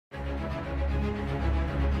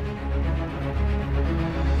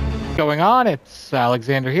going on? It's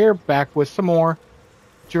Alexander here, back with some more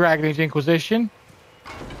Dragon Age Inquisition.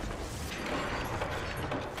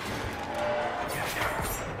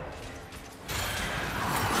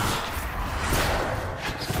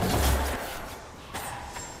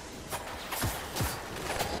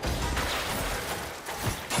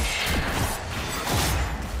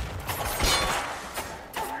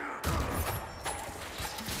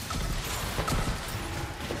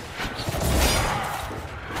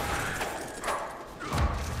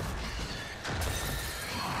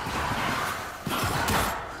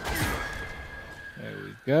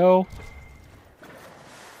 Go.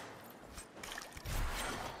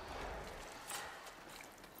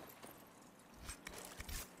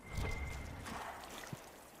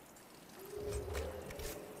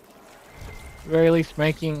 At the very least,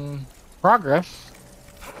 making progress.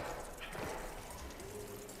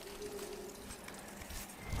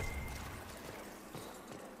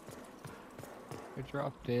 I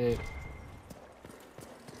dropped it.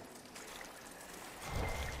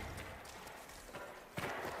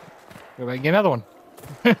 Go back and get another one.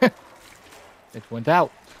 It went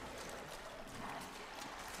out.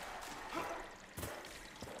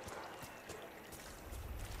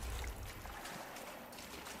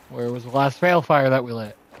 Where was the last fail fire that we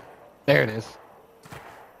lit? There it is.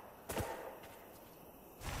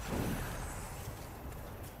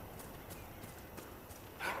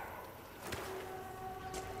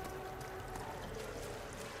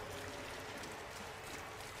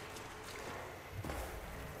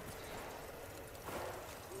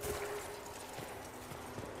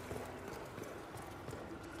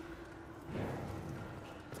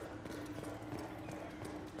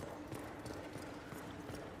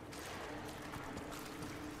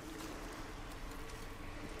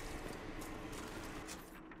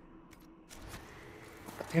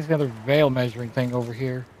 There's another veil measuring thing over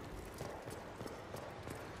here.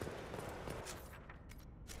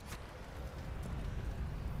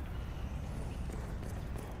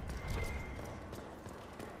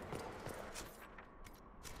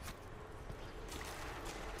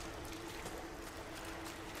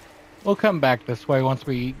 We'll come back this way once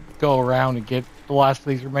we go around and get the last of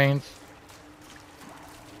these remains.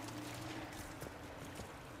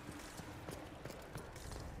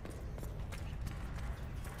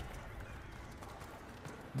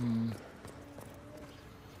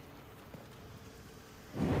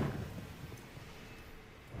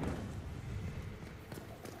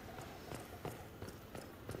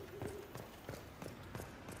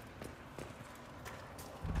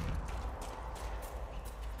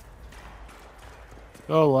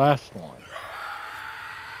 The last one.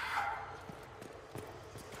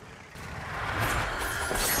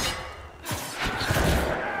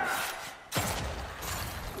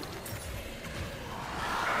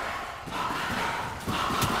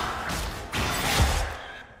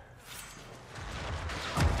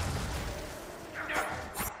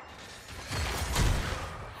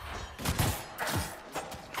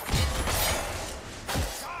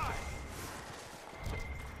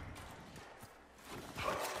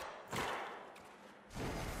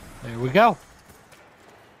 There we go.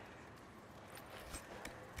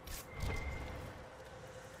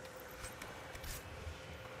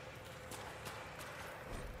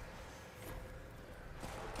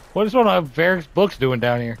 What is one of Varric's books doing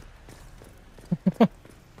down here? The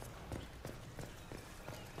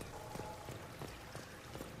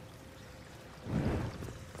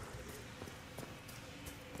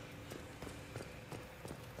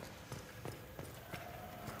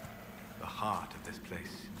heart of this place.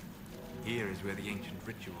 Here is where the ancient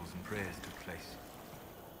rituals and prayers took place.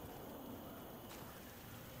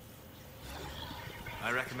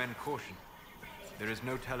 I recommend caution. There is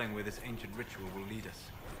no telling where this ancient ritual will lead us.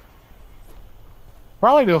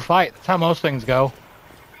 Probably to a fight. That's how most things go.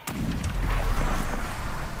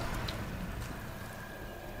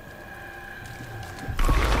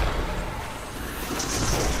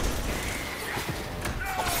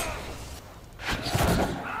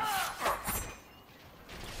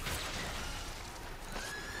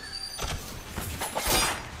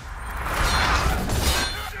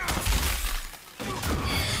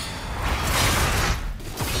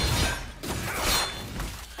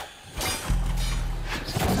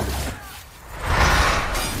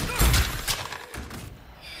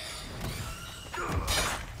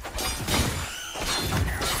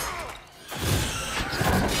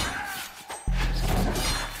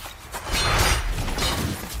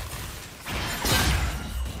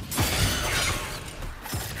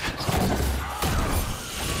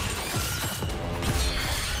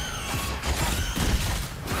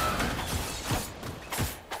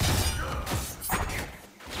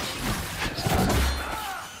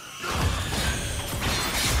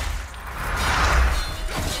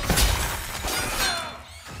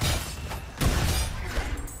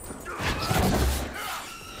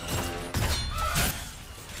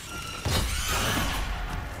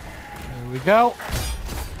 go.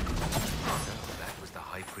 That was the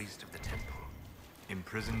high priest of the temple,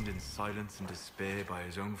 imprisoned in silence and despair by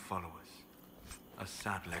his own followers. A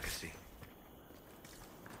sad legacy.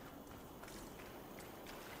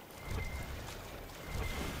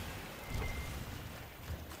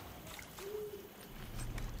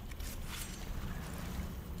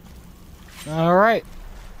 All right,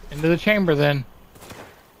 into the chamber then.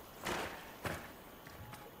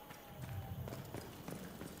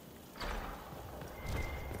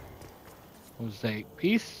 Mosaic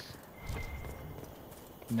piece.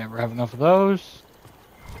 Never have enough of those.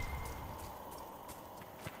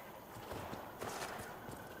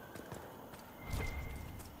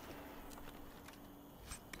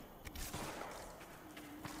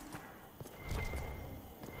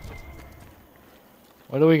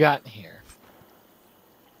 What do we got in here?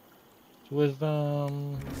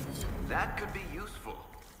 Wisdom. That could be useful.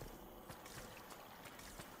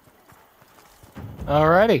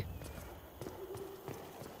 Alrighty.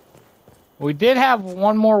 We did have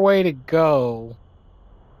one more way to go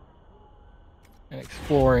in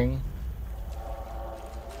exploring.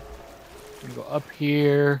 We can go up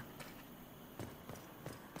here.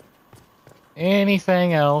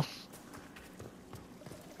 Anything else?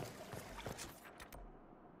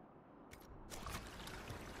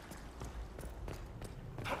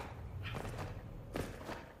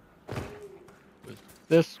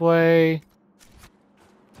 This way.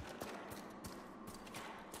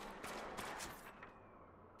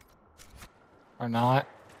 Or not.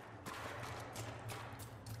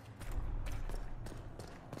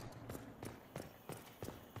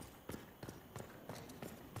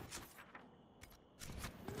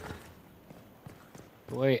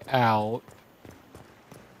 The way out.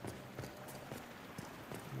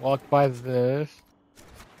 Walk by this.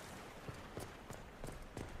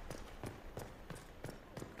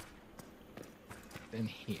 In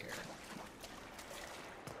here.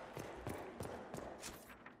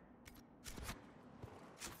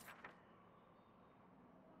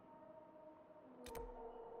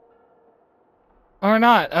 Or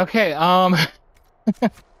not. Okay,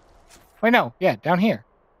 wait, no. Yeah, down here.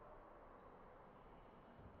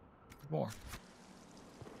 More.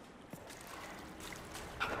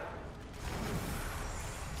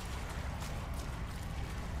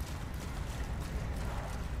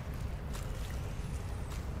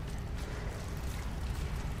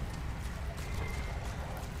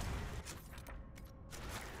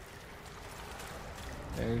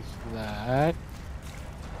 There's that.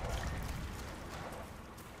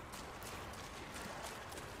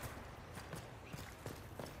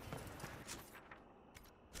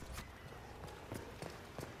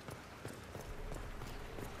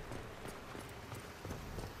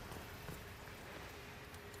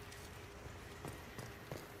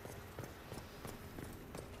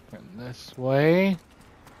 Turn this way.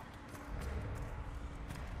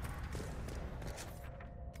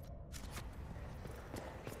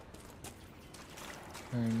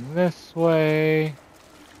 Turn this way.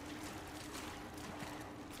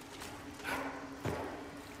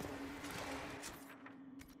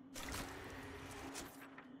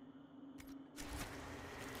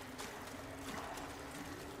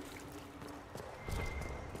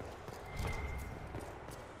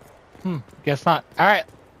 Guess not. Alright.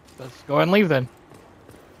 Let's go ahead and leave then.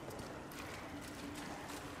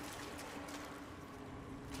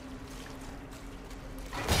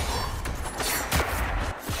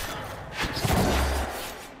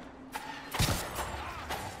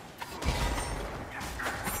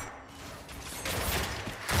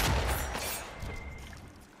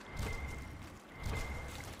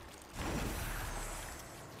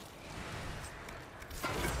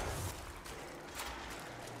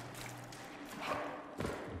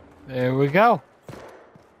 There we go.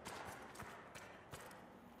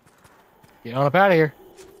 Get on up out of here.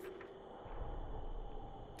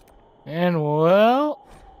 And, well,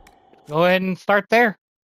 go ahead and start there.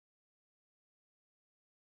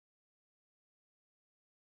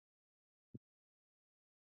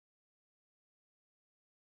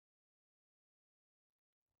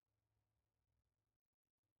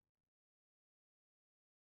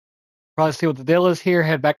 Probably see what the deal is here.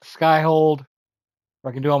 Head back to Skyhold,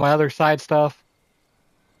 where I can do all my other side stuff.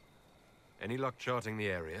 Any luck charting the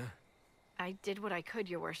area? I did what I could,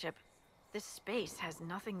 your worship. This space has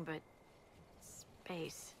nothing but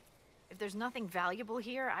space. If there's nothing valuable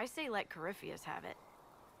here, I say let Corypheus have it.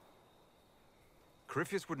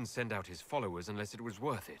 Corypheus wouldn't send out his followers unless it was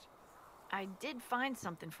worth it. I did find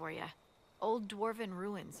something for you. Old dwarven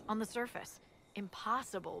ruins on the surface.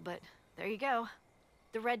 Impossible, but there you go.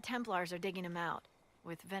 The Red Templars are digging them out.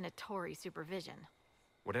 with Venatori supervision.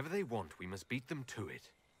 Whatever they want, we must beat them to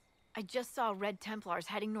it. I just saw Red Templars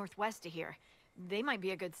heading northwest to here. They might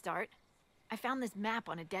be a good start. I found this map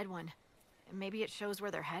on a dead one. Maybe it shows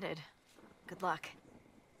where they're headed. Good luck.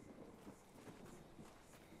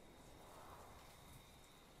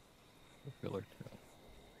 Filler tail.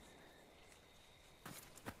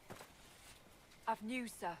 I've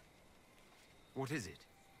news, sir. What is it?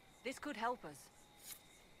 This could help us.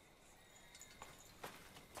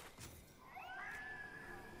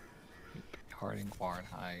 Harding barn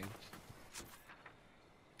hides.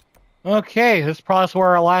 Okay, this is probably where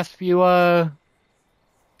our last few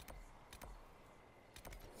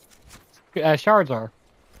shards are.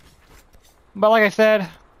 But like I said,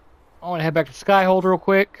 I want to head back to Skyhold real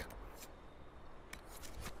quick.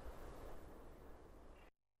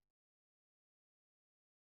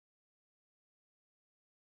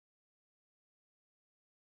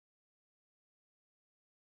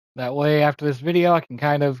 That way, after this video, I can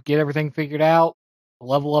kind of get everything figured out,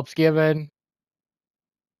 level ups given,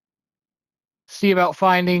 see about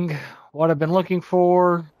finding what I've been looking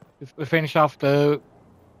for, to finish off the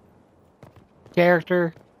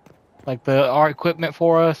character, like our equipment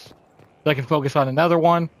for us, so I can focus on another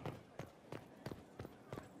one.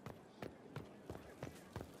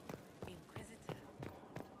 Inquisitor.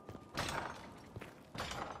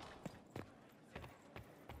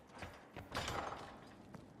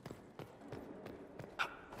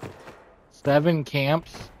 7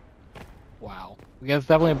 camps. Wow. I guess it's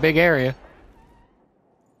definitely a big area.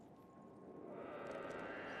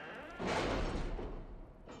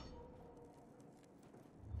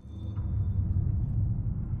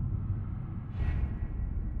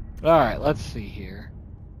 Alright, let's see here.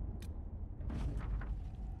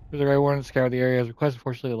 There's a right warrant to scour the area as requested.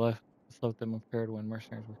 Fortunately, left them unprepared when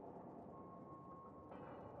mercenaries were.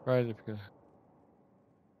 Rise up here.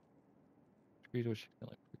 Trees which feel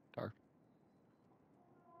like dark.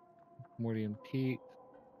 Mordian Pete.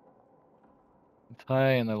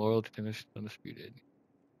 Ty and their loyalty to mission undisputed.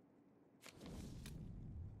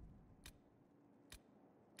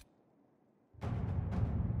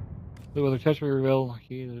 So whether touch me reveal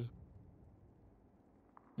the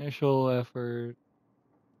initial effort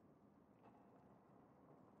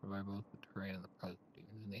provide both the terrain and the presence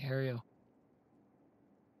in the area.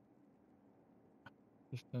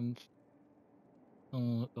 Distance.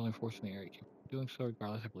 Only force in the area. Doing so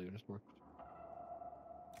regardless, I believe it is work.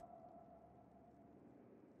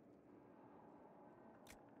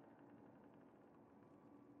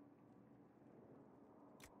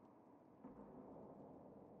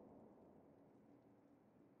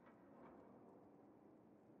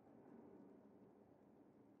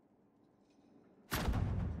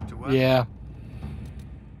 To what? Yeah.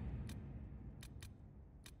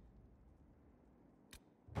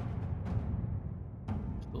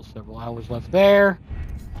 Still several hours left there.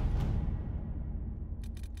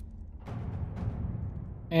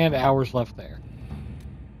 And hours left there.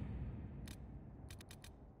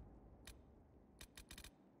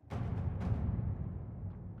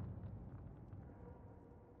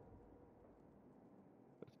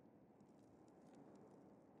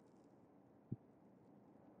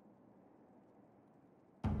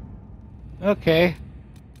 Okay.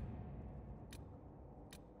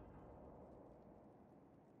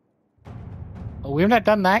 Oh, we have not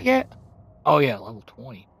done that yet? Oh yeah, level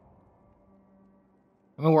 20.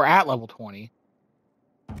 I mean, we're at level 20.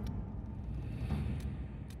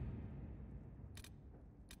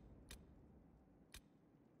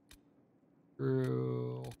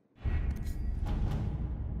 True.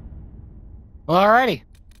 Alrighty.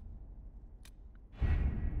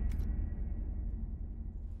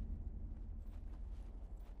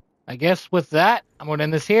 I guess with that, I'm going to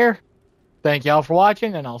end this here. Thank y'all for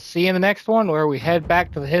watching, and I'll see you in the next one where we head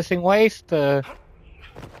back to the Hissing Waste to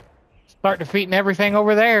start defeating everything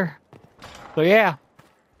over there. So yeah.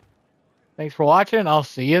 Thanks for watching, and I'll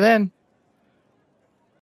see you then.